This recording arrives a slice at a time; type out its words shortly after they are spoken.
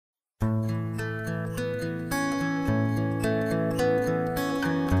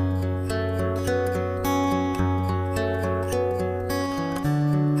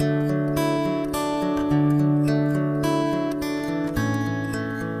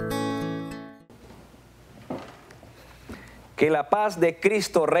Que la paz de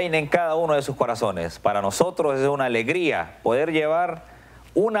Cristo reine en cada uno de sus corazones. Para nosotros es una alegría poder llevar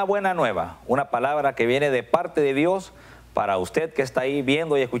una buena nueva, una palabra que viene de parte de Dios para usted que está ahí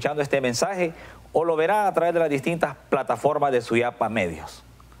viendo y escuchando este mensaje, o lo verá a través de las distintas plataformas de Suyapa Medios.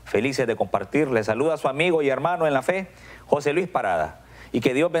 Felices de compartirle. Saluda a su amigo y hermano en la fe, José Luis Parada. Y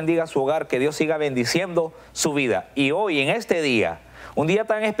que Dios bendiga su hogar, que Dios siga bendiciendo su vida. Y hoy, en este día, un día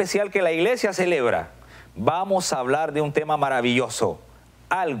tan especial que la iglesia celebra, vamos a hablar de un tema maravilloso,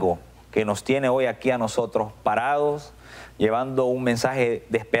 algo que nos tiene hoy aquí a nosotros parados, llevando un mensaje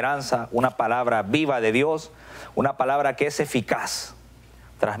de esperanza, una palabra viva de Dios, una palabra que es eficaz,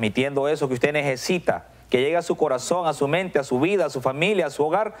 transmitiendo eso que usted necesita, que llegue a su corazón, a su mente, a su vida, a su familia, a su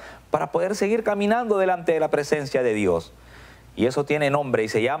hogar, para poder seguir caminando delante de la presencia de Dios. Y eso tiene nombre y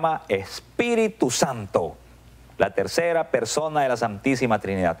se llama Espíritu Santo, la tercera persona de la Santísima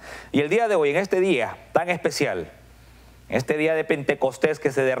Trinidad. Y el día de hoy, en este día tan especial, en este día de Pentecostés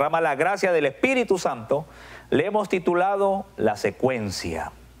que se derrama la gracia del Espíritu Santo, le hemos titulado La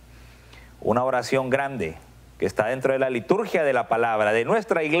Secuencia. Una oración grande que está dentro de la liturgia de la palabra, de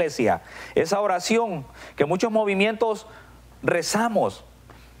nuestra iglesia. Esa oración que muchos movimientos rezamos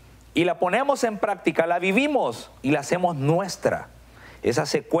y la ponemos en práctica, la vivimos y la hacemos nuestra. Esa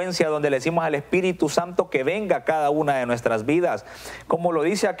secuencia donde le decimos al Espíritu Santo que venga a cada una de nuestras vidas. Como lo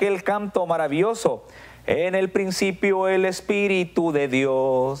dice aquel canto maravilloso. En el principio el Espíritu de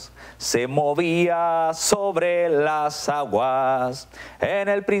Dios se movía sobre las aguas. En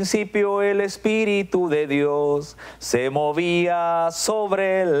el principio el Espíritu de Dios se movía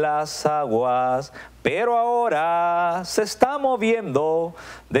sobre las aguas. Pero ahora se está moviendo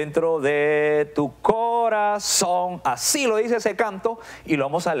dentro de tu corazón. Así lo dice ese canto y lo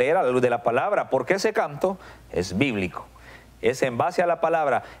vamos a leer a la luz de la palabra, porque ese canto es bíblico. Es en base a la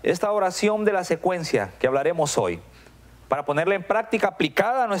palabra. Esta oración de la secuencia que hablaremos hoy, para ponerla en práctica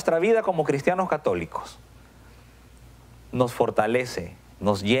aplicada a nuestra vida como cristianos católicos, nos fortalece,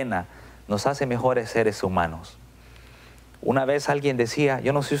 nos llena, nos hace mejores seres humanos. Una vez alguien decía,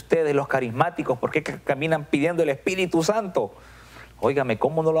 yo no sé ustedes los carismáticos, ¿por qué caminan pidiendo el Espíritu Santo? Óigame,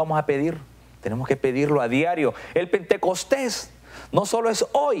 ¿cómo no lo vamos a pedir? Tenemos que pedirlo a diario. El Pentecostés no solo es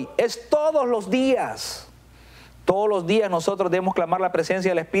hoy, es todos los días. Todos los días nosotros debemos clamar la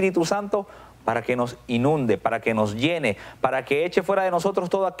presencia del Espíritu Santo para que nos inunde, para que nos llene, para que eche fuera de nosotros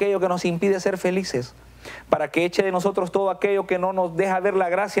todo aquello que nos impide ser felices, para que eche de nosotros todo aquello que no nos deja ver la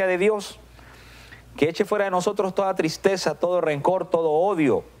gracia de Dios, que eche fuera de nosotros toda tristeza, todo rencor, todo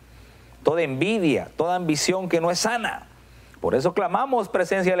odio, toda envidia, toda ambición que no es sana. Por eso clamamos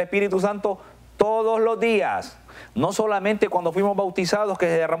presencia del Espíritu Santo todos los días. No solamente cuando fuimos bautizados que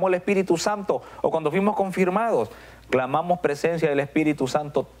se derramó el Espíritu Santo o cuando fuimos confirmados. Clamamos presencia del Espíritu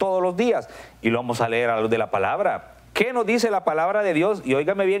Santo todos los días y lo vamos a leer a la luz de la palabra. ¿Qué nos dice la palabra de Dios? Y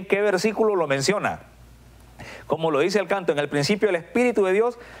óigame bien qué versículo lo menciona. Como lo dice el canto, en el principio el Espíritu de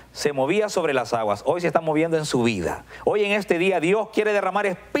Dios se movía sobre las aguas. Hoy se está moviendo en su vida. Hoy en este día Dios quiere derramar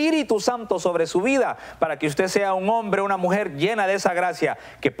Espíritu Santo sobre su vida para que usted sea un hombre, una mujer llena de esa gracia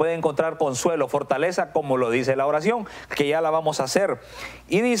que puede encontrar consuelo, fortaleza, como lo dice la oración, que ya la vamos a hacer.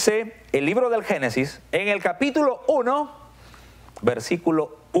 Y dice el libro del Génesis, en el capítulo 1,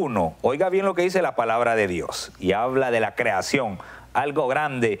 versículo 1. Oiga bien lo que dice la palabra de Dios y habla de la creación, algo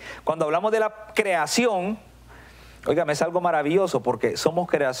grande. Cuando hablamos de la creación, óigame, es algo maravilloso porque somos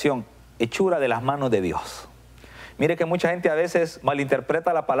creación, hechura de las manos de Dios. Mire que mucha gente a veces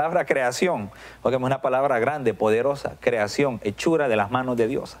malinterpreta la palabra creación, porque es una palabra grande, poderosa, creación, hechura de las manos de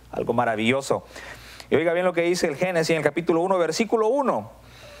Dios, algo maravilloso. Y oiga bien lo que dice el Génesis en el capítulo 1, versículo 1.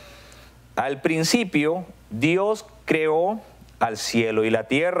 Al principio Dios creó al cielo y la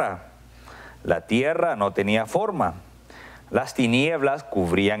tierra. La tierra no tenía forma. Las tinieblas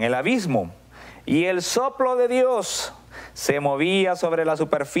cubrían el abismo. Y el soplo de Dios se movía sobre la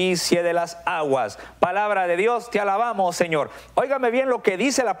superficie de las aguas. Palabra de Dios, te alabamos, Señor. Óigame bien lo que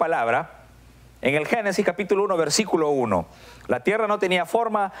dice la palabra en el Génesis capítulo 1, versículo 1. La tierra no tenía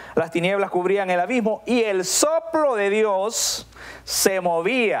forma, las tinieblas cubrían el abismo y el soplo de Dios se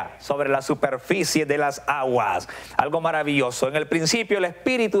movía sobre la superficie de las aguas. Algo maravilloso. En el principio el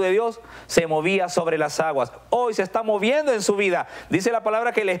Espíritu de Dios se movía sobre las aguas. Hoy se está moviendo en su vida. Dice la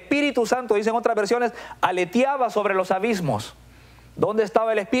palabra que el Espíritu Santo, dicen otras versiones, aleteaba sobre los abismos. ¿Dónde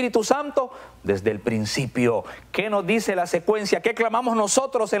estaba el Espíritu Santo? Desde el principio. ¿Qué nos dice la secuencia? ¿Qué clamamos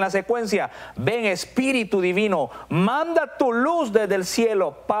nosotros en la secuencia? Ven, Espíritu Divino, manda tu luz desde el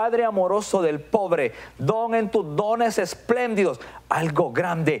cielo, Padre amoroso del pobre, don en tus dones espléndidos, algo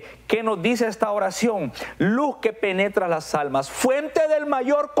grande. ¿Qué nos dice esta oración? Luz que penetra las almas, fuente del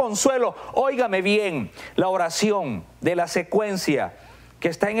mayor consuelo. Óigame bien, la oración de la secuencia que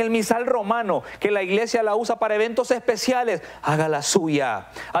está en el misal romano, que la iglesia la usa para eventos especiales, hágala suya,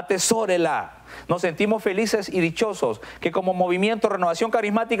 atesórela. Nos sentimos felices y dichosos que como movimiento Renovación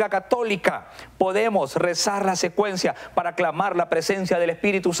Carismática Católica podemos rezar la secuencia para clamar la presencia del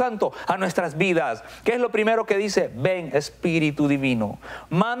Espíritu Santo a nuestras vidas. ¿Qué es lo primero que dice? Ven, Espíritu Divino,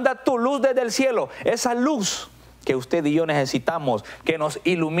 manda tu luz desde el cielo, esa luz que usted y yo necesitamos, que nos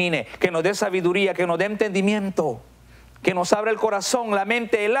ilumine, que nos dé sabiduría, que nos dé entendimiento, que nos abra el corazón, la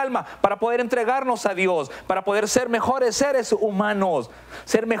mente, el alma, para poder entregarnos a Dios, para poder ser mejores seres humanos,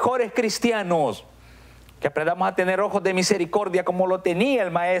 ser mejores cristianos, que aprendamos a tener ojos de misericordia como lo tenía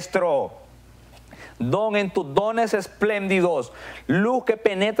el Maestro. Don en tus dones espléndidos, luz que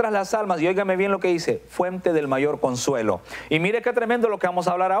penetras las almas, y óigame bien lo que dice, fuente del mayor consuelo. Y mire qué tremendo lo que vamos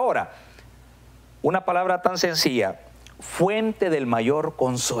a hablar ahora. Una palabra tan sencilla, fuente del mayor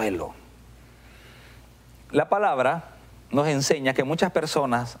consuelo. La palabra nos enseña que muchas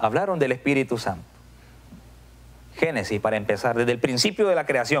personas hablaron del Espíritu Santo. Génesis, para empezar, desde el principio de la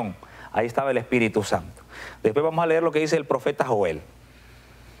creación, ahí estaba el Espíritu Santo. Después vamos a leer lo que dice el profeta Joel.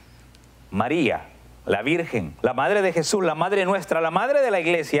 María, la Virgen, la madre de Jesús, la madre nuestra, la madre de la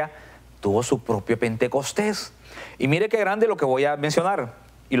iglesia, tuvo su propio Pentecostés. Y mire qué grande lo que voy a mencionar.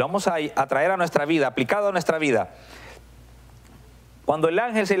 Y lo vamos a traer a nuestra vida, aplicado a nuestra vida. Cuando el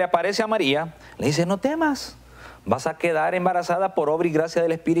ángel se le aparece a María, le dice, no temas. Vas a quedar embarazada por obra y gracia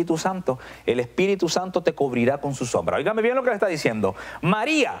del Espíritu Santo. El Espíritu Santo te cubrirá con su sombra. Óigame bien lo que le está diciendo.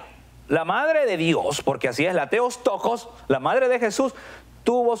 María, la madre de Dios, porque así es, la Teostocos, la madre de Jesús,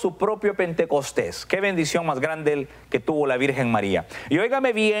 tuvo su propio Pentecostés. Qué bendición más grande que tuvo la Virgen María. Y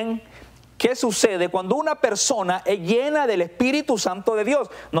óigame bien, ¿qué sucede cuando una persona es llena del Espíritu Santo de Dios?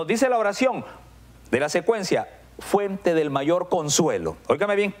 Nos dice la oración de la secuencia, fuente del mayor consuelo.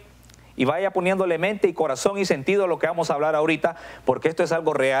 Óigame bien. Y vaya poniéndole mente y corazón y sentido a lo que vamos a hablar ahorita, porque esto es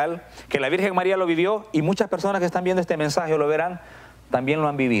algo real, que la Virgen María lo vivió y muchas personas que están viendo este mensaje lo verán, también lo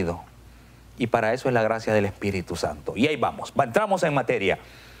han vivido. Y para eso es la gracia del Espíritu Santo. Y ahí vamos, entramos en materia.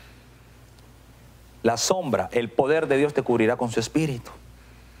 La sombra, el poder de Dios te cubrirá con su Espíritu.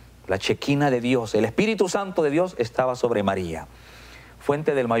 La chequina de Dios, el Espíritu Santo de Dios estaba sobre María,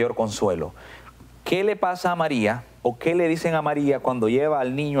 fuente del mayor consuelo. ¿Qué le pasa a María? ¿O qué le dicen a María cuando lleva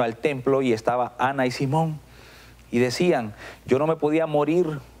al niño al templo y estaba Ana y Simón? Y decían, yo no me podía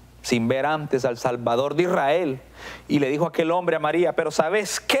morir sin ver antes al Salvador de Israel. Y le dijo aquel hombre a María, pero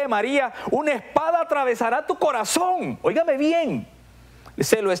 ¿sabes qué, María? Una espada atravesará tu corazón. Óigame bien.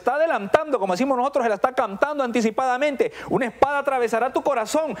 Se lo está adelantando, como decimos nosotros, se la está cantando anticipadamente. Una espada atravesará tu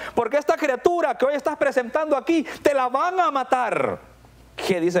corazón, porque esta criatura que hoy estás presentando aquí, te la van a matar.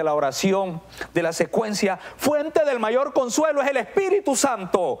 ¿Qué dice la oración de la secuencia? Fuente del mayor consuelo es el Espíritu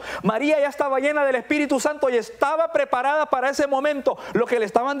Santo. María ya estaba llena del Espíritu Santo y estaba preparada para ese momento. Lo que le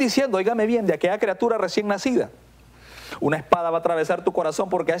estaban diciendo, óigame bien, de aquella criatura recién nacida. Una espada va a atravesar tu corazón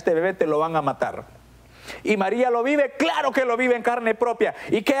porque a este bebé te lo van a matar. Y María lo vive, claro que lo vive en carne propia.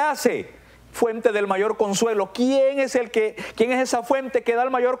 ¿Y qué hace? Fuente del mayor consuelo. ¿Quién es esa fuente que da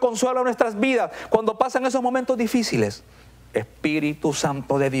el mayor consuelo a nuestras vidas cuando pasan esos momentos difíciles? Espíritu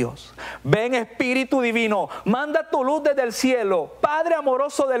Santo de Dios. Ven, Espíritu Divino, manda tu luz desde el cielo, Padre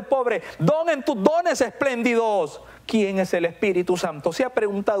amoroso del pobre, don en tus dones espléndidos. ¿Quién es el Espíritu Santo? ¿Se ha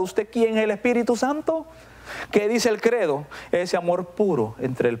preguntado usted quién es el Espíritu Santo? ¿Qué dice el credo? Ese amor puro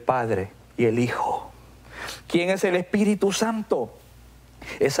entre el Padre y el Hijo. ¿Quién es el Espíritu Santo?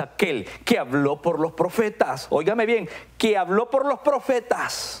 Es aquel que habló por los profetas. Óigame bien, que habló por los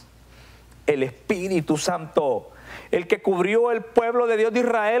profetas. El Espíritu Santo, el que cubrió el pueblo de Dios de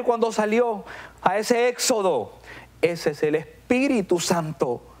Israel cuando salió a ese éxodo. Ese es el Espíritu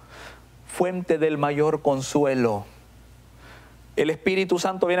Santo, fuente del mayor consuelo. El Espíritu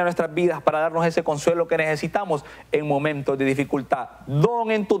Santo viene a nuestras vidas para darnos ese consuelo que necesitamos en momentos de dificultad. Don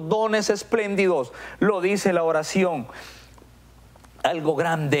en tus dones espléndidos, lo dice la oración. Algo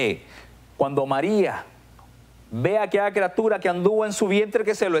grande. Cuando María ve a aquella criatura que anduvo en su vientre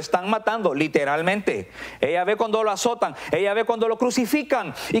que se lo están matando, literalmente. Ella ve cuando lo azotan, ella ve cuando lo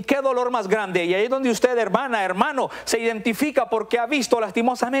crucifican. Y qué dolor más grande. Y ahí es donde usted, hermana, hermano, se identifica porque ha visto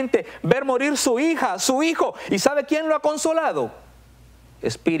lastimosamente ver morir su hija, su hijo. ¿Y sabe quién lo ha consolado?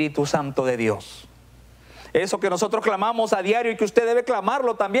 Espíritu Santo de Dios. Eso que nosotros clamamos a diario y que usted debe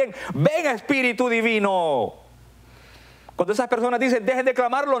clamarlo también. Ven, Espíritu Divino. Cuando esas personas dicen, dejen de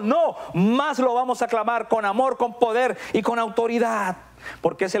clamarlo, no, más lo vamos a clamar con amor, con poder y con autoridad,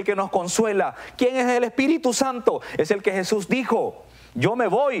 porque es el que nos consuela. ¿Quién es el Espíritu Santo? Es el que Jesús dijo, yo me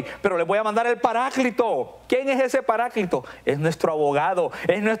voy, pero le voy a mandar el Paráclito. ¿Quién es ese Paráclito? Es nuestro abogado,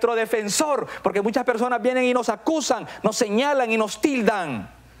 es nuestro defensor, porque muchas personas vienen y nos acusan, nos señalan y nos tildan.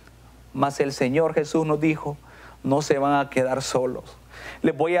 Mas el Señor Jesús nos dijo, no se van a quedar solos.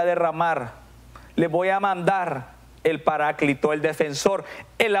 Les voy a derramar, les voy a mandar el Paráclito, el defensor,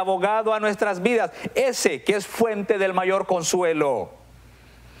 el abogado a nuestras vidas, ese que es fuente del mayor consuelo.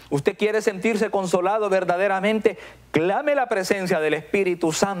 ¿Usted quiere sentirse consolado verdaderamente? Clame la presencia del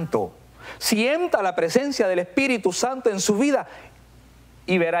Espíritu Santo. Sienta la presencia del Espíritu Santo en su vida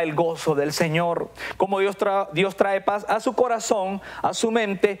y verá el gozo del Señor. Como Dios trae paz a su corazón, a su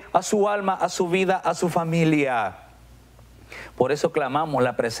mente, a su alma, a su vida, a su familia. Por eso clamamos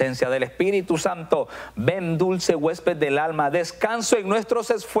la presencia del Espíritu Santo. Ven, dulce huésped del alma, descanso en nuestros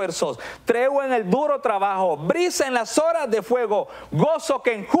esfuerzos, tregua en el duro trabajo, brisa en las horas de fuego, gozo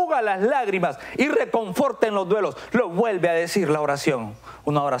que enjuga las lágrimas y reconforta en los duelos. Lo vuelve a decir la oración,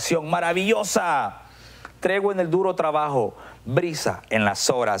 una oración maravillosa. Tregua en el duro trabajo, brisa en las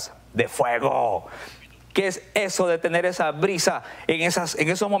horas de fuego. ¿Qué es eso de tener esa brisa en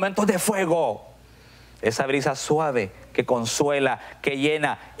esos momentos de fuego? Esa brisa suave que consuela, que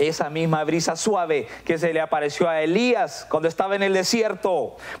llena, esa misma brisa suave que se le apareció a Elías cuando estaba en el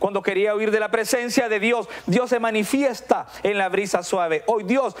desierto, cuando quería huir de la presencia de Dios. Dios se manifiesta en la brisa suave. Hoy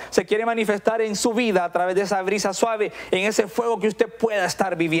Dios se quiere manifestar en su vida a través de esa brisa suave, en ese fuego que usted pueda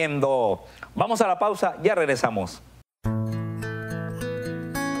estar viviendo. Vamos a la pausa, ya regresamos.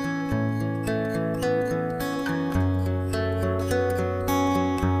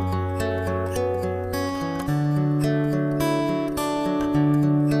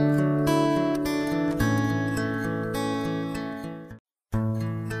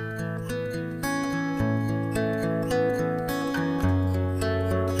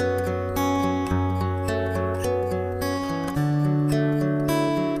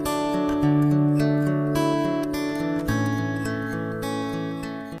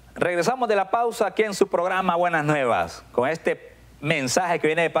 Regresamos de la pausa aquí en su programa Buenas Nuevas, con este mensaje que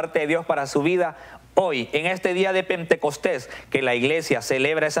viene de parte de Dios para su vida hoy, en este día de Pentecostés, que la iglesia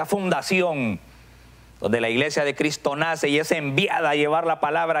celebra esa fundación, donde la iglesia de Cristo nace y es enviada a llevar la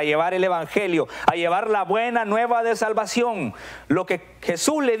palabra, a llevar el evangelio, a llevar la buena nueva de salvación. Lo que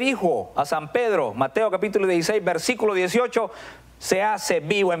Jesús le dijo a San Pedro, Mateo capítulo 16, versículo 18, se hace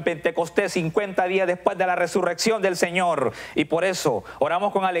vivo en Pentecostés 50 días después de la resurrección del Señor. Y por eso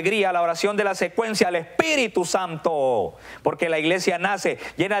oramos con alegría la oración de la secuencia al Espíritu Santo, porque la iglesia nace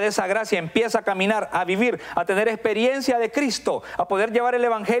llena de esa gracia, empieza a caminar, a vivir, a tener experiencia de Cristo, a poder llevar el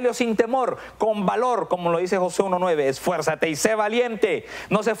evangelio sin temor, con valor, como lo dice Jóse 1:9, esfuérzate y sé valiente.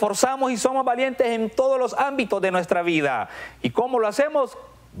 Nos esforzamos y somos valientes en todos los ámbitos de nuestra vida. ¿Y cómo lo hacemos?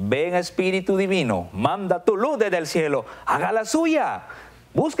 Ven, Espíritu Divino, manda tu luz desde el cielo, haga la suya.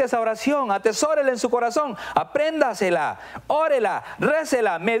 Busque esa oración, atesórela en su corazón, apréndasela, órela,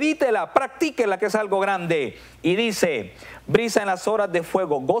 récela, medítela, practíquela, que es algo grande. Y dice, brisa en las horas de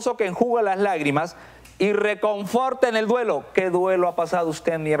fuego, gozo que enjuga las lágrimas y reconforta en el duelo. ¿Qué duelo ha pasado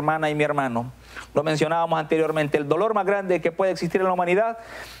usted, mi hermana y mi hermano? Lo mencionábamos anteriormente, el dolor más grande que puede existir en la humanidad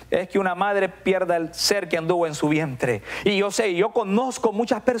es que una madre pierda el ser que anduvo en su vientre. Y yo conozco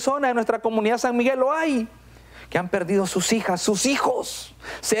muchas personas en nuestra comunidad San Miguel, lo hay, que han perdido sus hijas, sus hijos,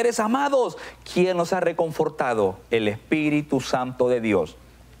 seres amados. ¿Quién los ha reconfortado? El Espíritu Santo de Dios.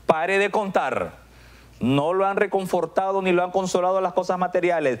 Pare de contar. No lo han reconfortado ni lo han consolado las cosas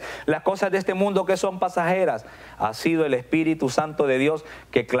materiales, las cosas de este mundo que son pasajeras. Ha sido el Espíritu Santo de Dios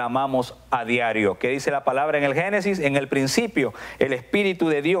que clamamos a diario. ¿Qué dice la palabra en el Génesis? En el principio, el Espíritu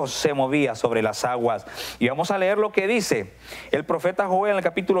de Dios se movía sobre las aguas. Y vamos a leer lo que dice el profeta Joel en el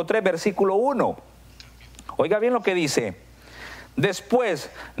capítulo 3, versículo 1. Oiga bien lo que dice. Después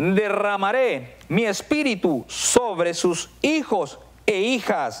derramaré mi espíritu sobre sus hijos e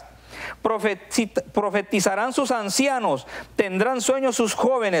hijas. Profetizarán sus ancianos, tendrán sueños sus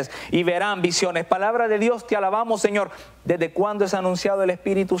jóvenes y verán visiones. Palabra de Dios, te alabamos, Señor. ¿Desde cuándo es anunciado el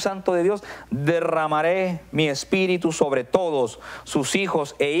Espíritu Santo de Dios? Derramaré mi espíritu sobre todos sus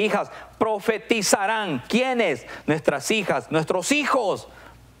hijos e hijas. Profetizarán. ¿Quiénes? Nuestras hijas, nuestros hijos,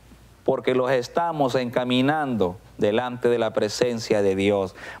 porque los estamos encaminando delante de la presencia de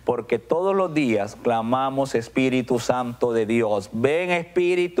Dios, porque todos los días clamamos Espíritu Santo de Dios. Ven,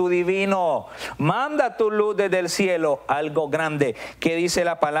 Espíritu Divino, manda tu luz desde el cielo, algo grande. ¿Qué dice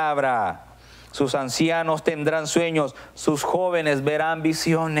la palabra? sus ancianos tendrán sueños, sus jóvenes verán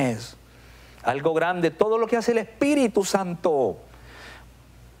visiones. Algo grande, todo lo que hace el Espíritu Santo.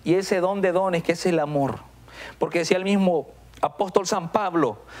 Y ese don de dones que es el amor. Porque decía el mismo apóstol San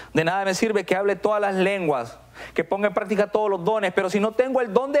Pablo, de nada me sirve que hable todas las lenguas, que ponga en práctica todos los dones, pero si no tengo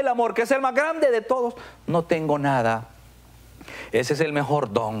el don del amor, que es el más grande de todos, no tengo nada. Ese es el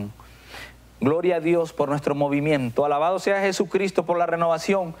mejor don. Gloria a Dios por nuestro movimiento. Alabado sea Jesucristo por la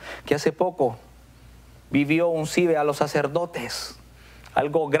renovación, que hace poco vivió un CIBE a los sacerdotes.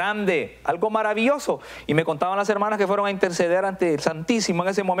 Algo grande, algo maravilloso. Y me contaban las hermanas que fueron a interceder ante el Santísimo en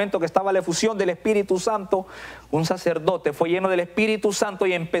ese momento que estaba la efusión del Espíritu Santo. Un sacerdote fue lleno del Espíritu Santo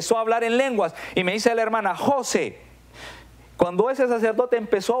y empezó a hablar en lenguas. Y me dice la hermana, Jóse, cuando ese sacerdote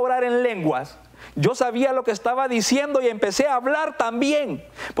empezó a orar en lenguas, yo sabía lo que estaba diciendo y empecé a hablar también,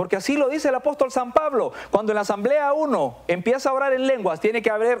 porque así lo dice el apóstol San Pablo. Cuando en la asamblea uno empieza a orar en lenguas, tiene que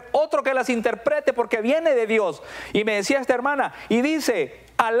haber otro que las interprete porque viene de Dios. Y me decía esta hermana, y dice,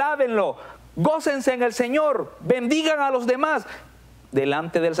 alábenlo, gócense en el Señor, bendigan a los demás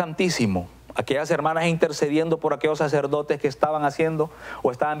delante del Santísimo. Aquellas hermanas intercediendo por aquellos sacerdotes que estaban haciendo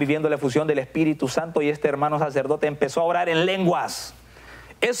o estaban viviendo la efusión del Espíritu Santo, y este hermano sacerdote empezó a orar en lenguas.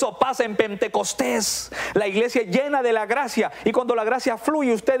 Eso pasa en Pentecostés, la iglesia llena de la gracia, y cuando la gracia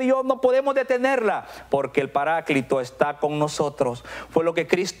fluye, usted y yo no podemos detenerla, porque el Paráclito está con nosotros. Fue lo que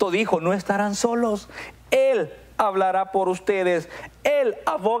Cristo dijo, no estarán solos, Él hablará por ustedes, Él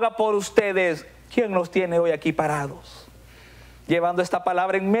aboga por ustedes. ¿Quién nos tiene hoy aquí parados? Llevando esta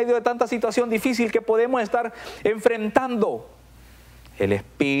palabra en medio de tanta situación difícil que podemos estar enfrentando. El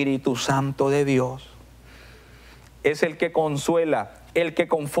Espíritu Santo de Dios es el que consuela, el que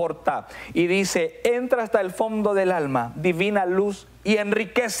conforta, y dice, entra hasta el fondo del alma, divina luz, y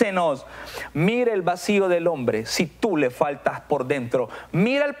enriquécenos. Mira el vacío del hombre si tú le faltas por dentro.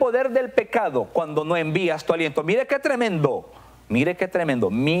 Mira el poder del pecado cuando no envías tu aliento. Mire qué tremendo, mire qué tremendo.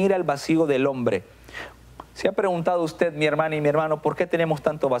 Mira el vacío del hombre. ¿Se ha preguntado usted, mi hermana y mi hermano, por qué tenemos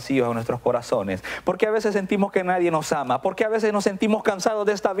tanto vacío en nuestros corazones? ¿Por qué a veces sentimos que nadie nos ama? ¿Por qué a veces nos sentimos cansados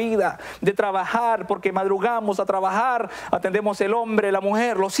de esta vida, de trabajar? Porque madrugamos a trabajar, atendemos el hombre, la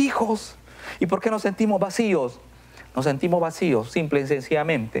mujer, los hijos. ¿Y por qué nos sentimos vacíos? Nos sentimos vacíos simple y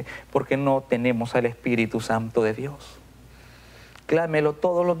sencillamente porque no tenemos al Espíritu Santo de Dios. Clámelo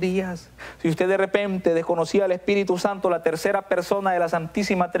todos los días. Si usted de repente desconocía al Espíritu Santo, la tercera persona de la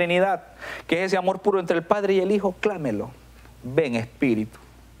Santísima Trinidad, que es ese amor puro entre el Padre y el Hijo, clámelo. Ven, Espíritu,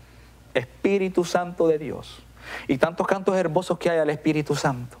 Espíritu Santo de Dios. Y tantos cantos hermosos que hay al Espíritu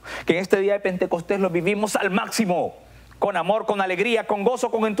Santo, que en este día de Pentecostés los vivimos al máximo, con amor, con alegría, con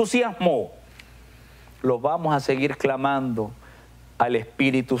gozo, con entusiasmo. Los vamos a seguir clamando al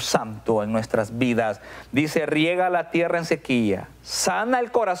Espíritu Santo en nuestras vidas. Dice, riega la tierra en sequía, sana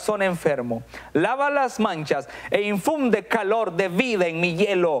el corazón enfermo, lava las manchas e infunde calor de vida en mi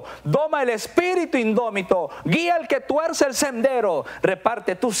hielo. Doma el espíritu indómito, guía al que tuerce el sendero,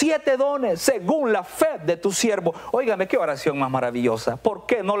 reparte tus 7 dones según la fe de tu siervo. Óigame, qué oración más maravillosa. ¿Por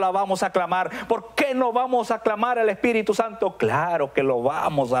qué no la vamos a clamar? ¿Por qué no vamos a clamar al Espíritu Santo? Claro que lo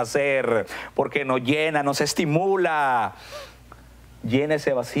vamos a hacer, porque nos llena, nos estimula. Llena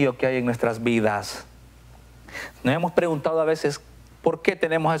ese vacío que hay en nuestras vidas. Nos hemos preguntado a veces, ¿por qué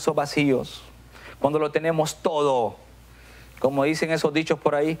tenemos esos vacíos? Cuando lo tenemos todo. Como dicen esos dichos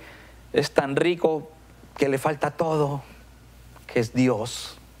por ahí, es tan rico que le falta todo, que es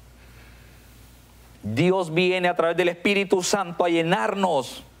Dios. Dios viene a través del Espíritu Santo a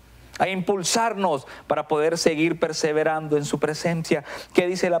llenarnos, a impulsarnos para poder seguir perseverando en su presencia. ¿Qué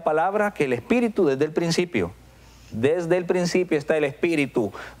dice la palabra? Que el Espíritu desde el principio está el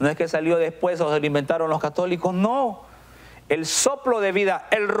Espíritu. No es que salió después o se lo inventaron los católicos, no. El soplo de vida,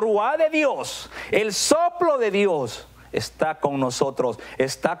 el ruá de Dios, el soplo de Dios está con nosotros,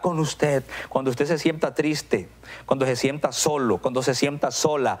 está con usted. Cuando usted se sienta triste, cuando se sienta solo, cuando se sienta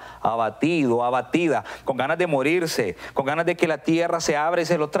sola, abatido, abatida, con ganas de morirse, con ganas de que la tierra se abra y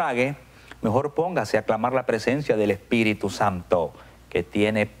se lo trague, mejor póngase a clamar la presencia del Espíritu Santo, que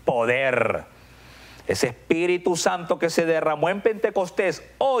tiene poder. Ese Espíritu Santo que se derramó en Pentecostés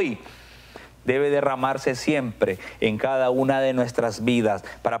hoy debe derramarse siempre en cada una de nuestras vidas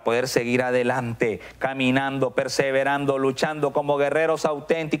para poder seguir adelante, caminando, perseverando, luchando como guerreros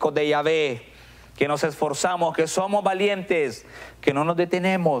auténticos de Yahvé, que nos esforzamos, que somos valientes, que no nos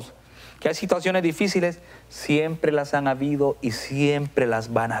detenemos, que hay situaciones difíciles, siempre las han habido y siempre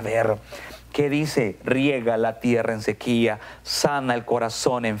las van a haber. ¿Qué dice? Riega la tierra en sequía, sana el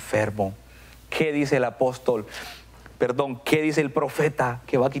corazón enfermo. ¿Qué dice el apóstol? ¿Qué dice el profeta?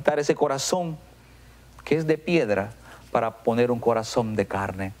 Que va a quitar ese corazón que es de piedra para poner un corazón de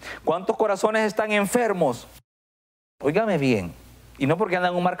carne. ¿Cuántos corazones están enfermos? Óigame bien. Y no porque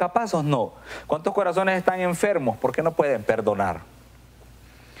andan un marcapasos, no. ¿Cuántos corazones están enfermos? Porque no pueden perdonar.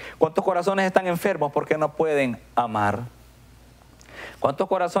 ¿Cuántos corazones están enfermos? Porque no pueden amar. ¿Cuántos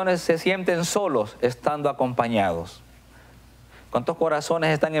corazones se sienten solos estando acompañados? ¿Cuántos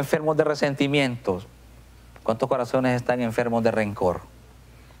corazones están enfermos de resentimientos? ¿Cuántos corazones están enfermos de rencor?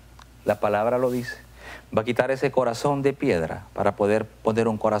 La palabra lo dice. Va a quitar ese corazón de piedra para poder poner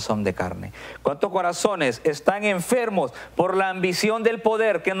un corazón de carne. ¿Cuántos corazones están enfermos por la ambición del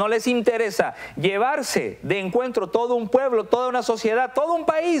poder, que no les interesa llevarse de encuentro todo un pueblo, toda una sociedad, todo un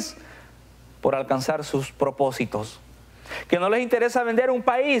país por alcanzar sus propósitos? Que no les interesa vender un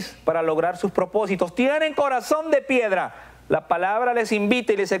país para lograr sus propósitos. Tienen corazón de piedra. La palabra les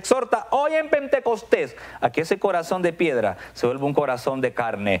invita y les exhorta hoy en Pentecostés a que ese corazón de piedra se vuelva un corazón de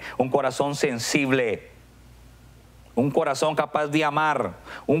carne, un corazón sensible, un corazón capaz de amar,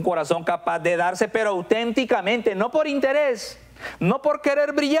 un corazón capaz de darse, pero auténticamente, no por interés, no por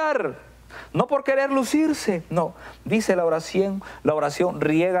querer brillar, no por querer lucirse, no. Dice la oración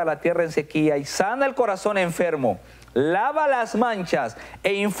riega la tierra en sequía y sana el corazón enfermo, lava las manchas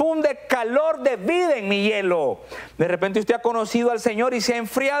e infunde calor de vida en mi hielo. De repente usted ha conocido al Señor y se ha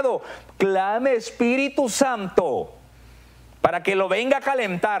enfriado. Clame Espíritu Santo para que lo venga a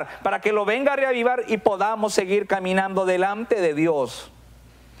calentar, para que lo venga a reavivar y podamos seguir caminando delante de Dios.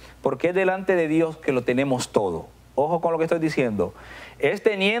 Porque es delante de Dios que lo tenemos todo. Ojo con lo que estoy diciendo. Es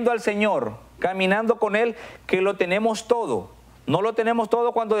teniendo al Señor, caminando con Él, que lo tenemos todo. No lo tenemos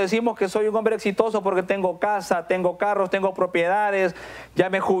todo cuando decimos que soy un hombre exitoso porque tengo casa, tengo carros, tengo propiedades,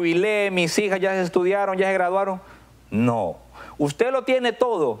 ya me jubilé, mis hijas ya se estudiaron, ya se graduaron. No. Usted lo tiene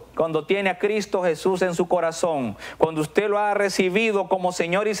todo cuando tiene a Cristo Jesús en su corazón, cuando usted lo ha recibido como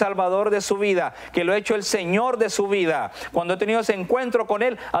Señor y Salvador de su vida, que lo ha hecho el Señor de su vida, cuando ha tenido ese encuentro con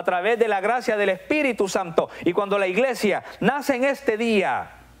Él a través de la gracia del Espíritu Santo, y cuando la iglesia nace en este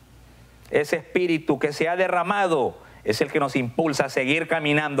día, ese Espíritu que se ha derramado es el que nos impulsa a seguir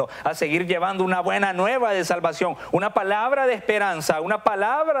caminando, a seguir llevando una buena nueva de salvación, una palabra de esperanza, una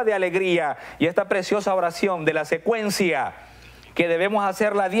palabra de alegría. Y esta preciosa oración de la secuencia que debemos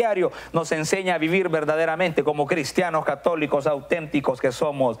hacerla a diario nos enseña a vivir verdaderamente como cristianos católicos auténticos que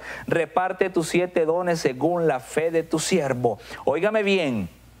somos. Reparte tus 7 dones según la fe de tu siervo. Óigame bien,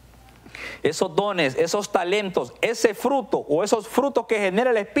 esos dones, esos talentos, ese fruto o esos frutos que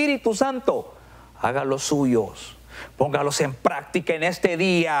genera el Espíritu Santo, hágalos suyos. Póngalos en práctica en este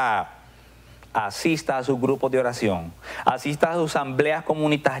día. Asista a sus grupos de oración, asista a sus asambleas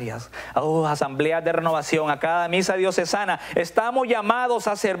comunitarias, a sus asambleas de renovación, a cada misa diocesana. Estamos llamados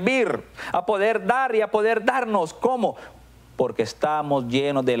a servir, a poder dar y a poder darnos. ¿Cómo? Porque estamos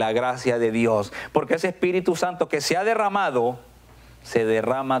llenos de la gracia de Dios, porque ese Espíritu Santo que se ha derramado se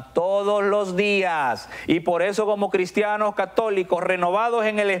derrama todos los días, y por eso como cristianos católicos renovados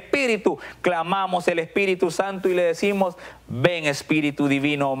en el Espíritu, clamamos el Espíritu Santo y le decimos: ven Espíritu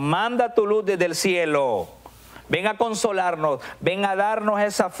Divino, manda tu luz desde el cielo, ven a consolarnos, ven a darnos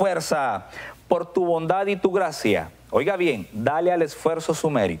esa fuerza por tu bondad y tu gracia. Oiga bien, dale al esfuerzo su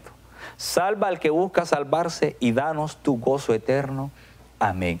mérito, salva al que busca salvarse y danos tu gozo eterno.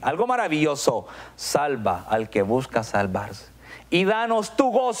 Amén. Algo maravilloso: salva al que busca salvarse y danos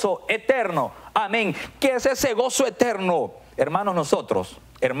tu gozo eterno. Amén. ¿Qué es ese gozo eterno? Hermanos, nosotros,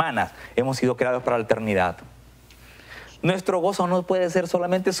 hermanas, hemos sido creados para la eternidad. Nuestro gozo no puede ser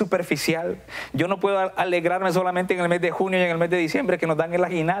solamente superficial. Yo no puedo alegrarme solamente en el mes de junio y en el mes de diciembre que nos dan el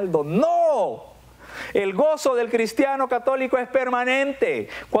aguinaldo. ¡No! El gozo del cristiano católico es permanente.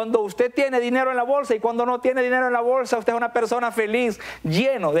 Cuando usted tiene dinero en la bolsa y cuando no tiene dinero en la bolsa, usted es una persona feliz,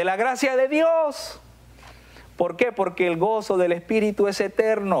 lleno de la gracia de Dios. ¿Por qué? Porque el gozo del Espíritu es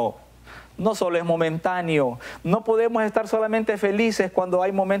eterno, no solo es momentáneo. No podemos estar solamente felices cuando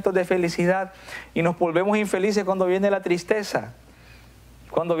hay momentos de felicidad y nos volvemos infelices cuando viene la tristeza,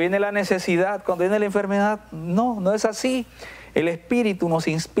 cuando viene la necesidad, cuando viene la enfermedad. No, no es así. El Espíritu nos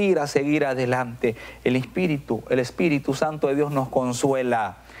inspira a seguir adelante. El Espíritu Santo de Dios nos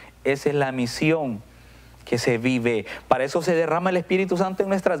consuela. Esa es la misión que se vive. Para eso se derrama el Espíritu Santo en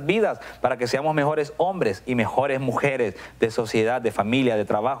nuestras vidas, para que seamos mejores hombres y mejores mujeres de sociedad, de familia, de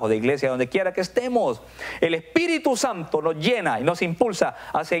trabajo, de iglesia, donde quiera que estemos. El Espíritu Santo nos llena y nos impulsa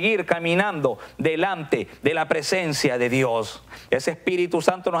a seguir caminando delante de la presencia de Dios. Ese Espíritu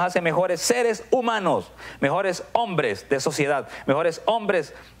Santo nos hace mejores seres humanos, mejores hombres de sociedad, mejores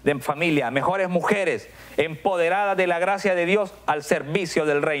hombres de familia, mejores mujeres empoderadas de la gracia de Dios al servicio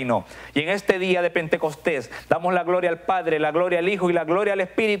del reino. Y en este día de Pentecostés Pentecostés. Damos la gloria al Padre, la gloria al Hijo y la gloria al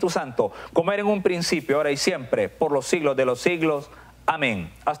Espíritu Santo, como era en un principio, ahora y siempre, por los siglos de los siglos.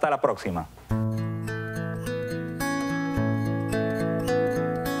 Amén. Hasta la próxima.